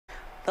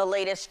The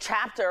latest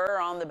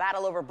chapter on the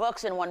battle over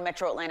books in one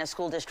Metro Atlanta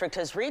school district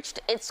has reached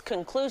its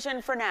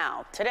conclusion for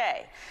now.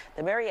 Today,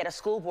 the Marietta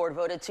School Board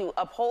voted to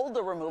uphold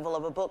the removal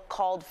of a book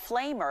called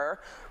Flamer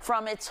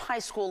from its high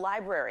school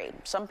library.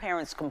 Some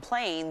parents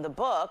complain the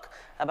book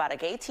about a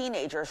gay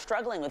teenager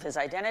struggling with his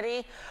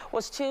identity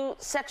was too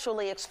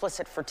sexually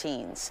explicit for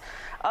teens.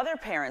 Other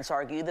parents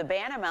argue the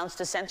ban amounts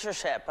to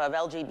censorship of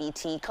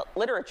LGBT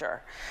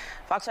literature.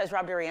 Fox 5's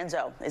Rob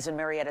DiRienzo is in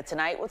Marietta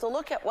tonight with a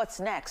look at what's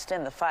next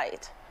in the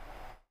fight.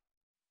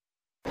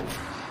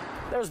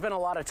 There's been a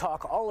lot of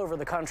talk all over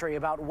the country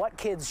about what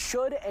kids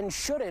should and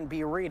shouldn't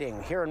be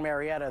reading. Here in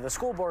Marietta, the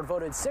school board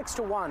voted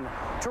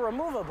 6-1 to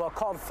remove a book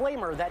called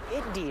Flamer that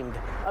it deemed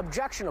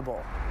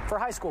objectionable for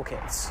high school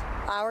kids.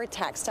 Our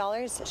tax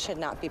dollars should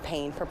not be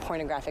paying for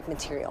pornographic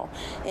material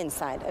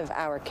inside of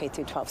our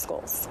K-12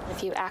 schools.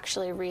 If you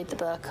actually read the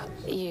book,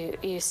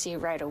 you see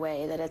right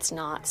away that it's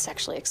not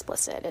sexually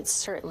explicit. It's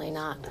certainly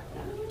not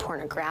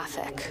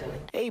pornographic.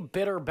 A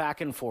bitter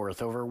back and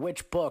forth over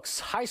which books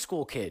high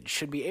school kids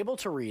should be able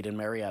to read in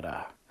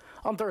Marietta.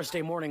 On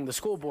Thursday morning, the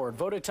school board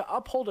voted to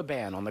uphold a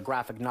ban on the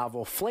graphic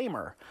novel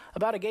Flamer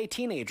about a gay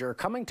teenager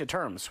coming to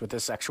terms with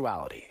his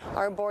sexuality.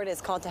 Our board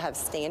is called to have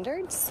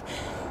standards,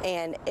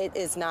 and it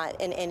is not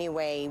in any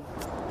way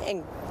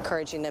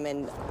encouraging them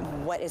in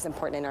what is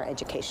important in our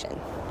education.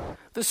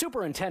 The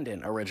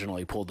superintendent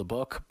originally pulled the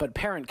book, but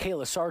parent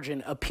Kayla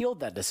Sargent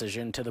appealed that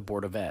decision to the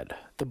Board of Ed.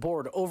 The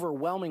board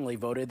overwhelmingly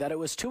voted that it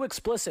was too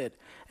explicit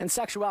and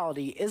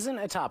sexuality isn't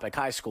a topic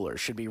high schoolers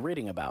should be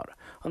reading about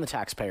on the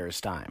taxpayers'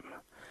 dime.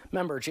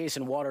 Member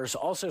Jason Waters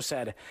also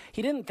said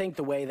he didn't think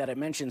the way that it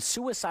mentioned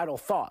suicidal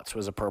thoughts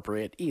was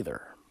appropriate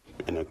either.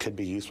 And it could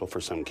be useful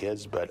for some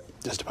kids, but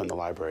just upon the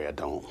library, I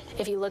don't.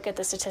 If you look at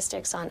the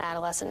statistics on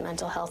adolescent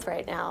mental health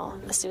right now,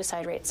 the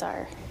suicide rates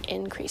are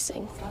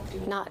increasing,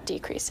 not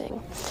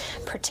decreasing,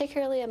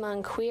 particularly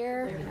among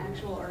queer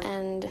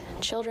and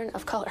children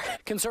of color.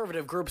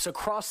 Conservative groups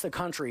across the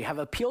country have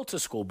appealed to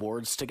school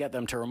boards to get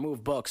them to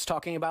remove books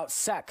talking about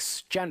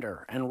sex,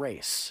 gender, and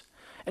race.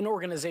 An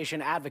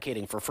organization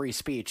advocating for free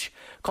speech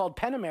called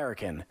PEN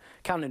American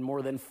counted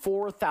more than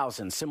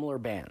 4,000 similar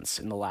bans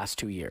in the last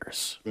 2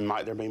 years.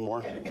 Might there be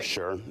more?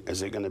 Sure.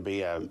 Is it going to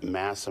be a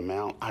mass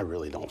amount? I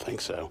really don't think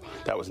so.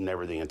 That was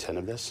never the intent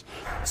of this.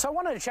 So I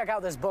wanted to check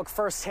out this book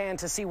firsthand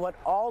to see what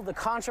all the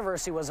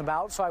controversy was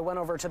about. So I went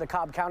over to the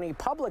Cobb County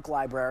Public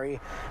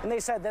Library, and they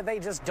said that they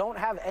just don't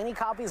have any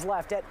copies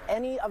left at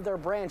any of their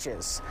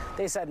branches.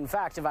 They said, in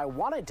fact, if I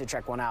wanted to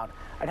check one out,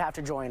 I'd have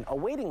to join a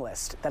waiting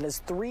list that is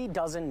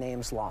 36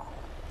 names long.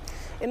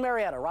 In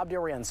Marietta, Rob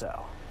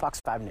DiRienzo, Fox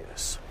 5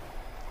 News.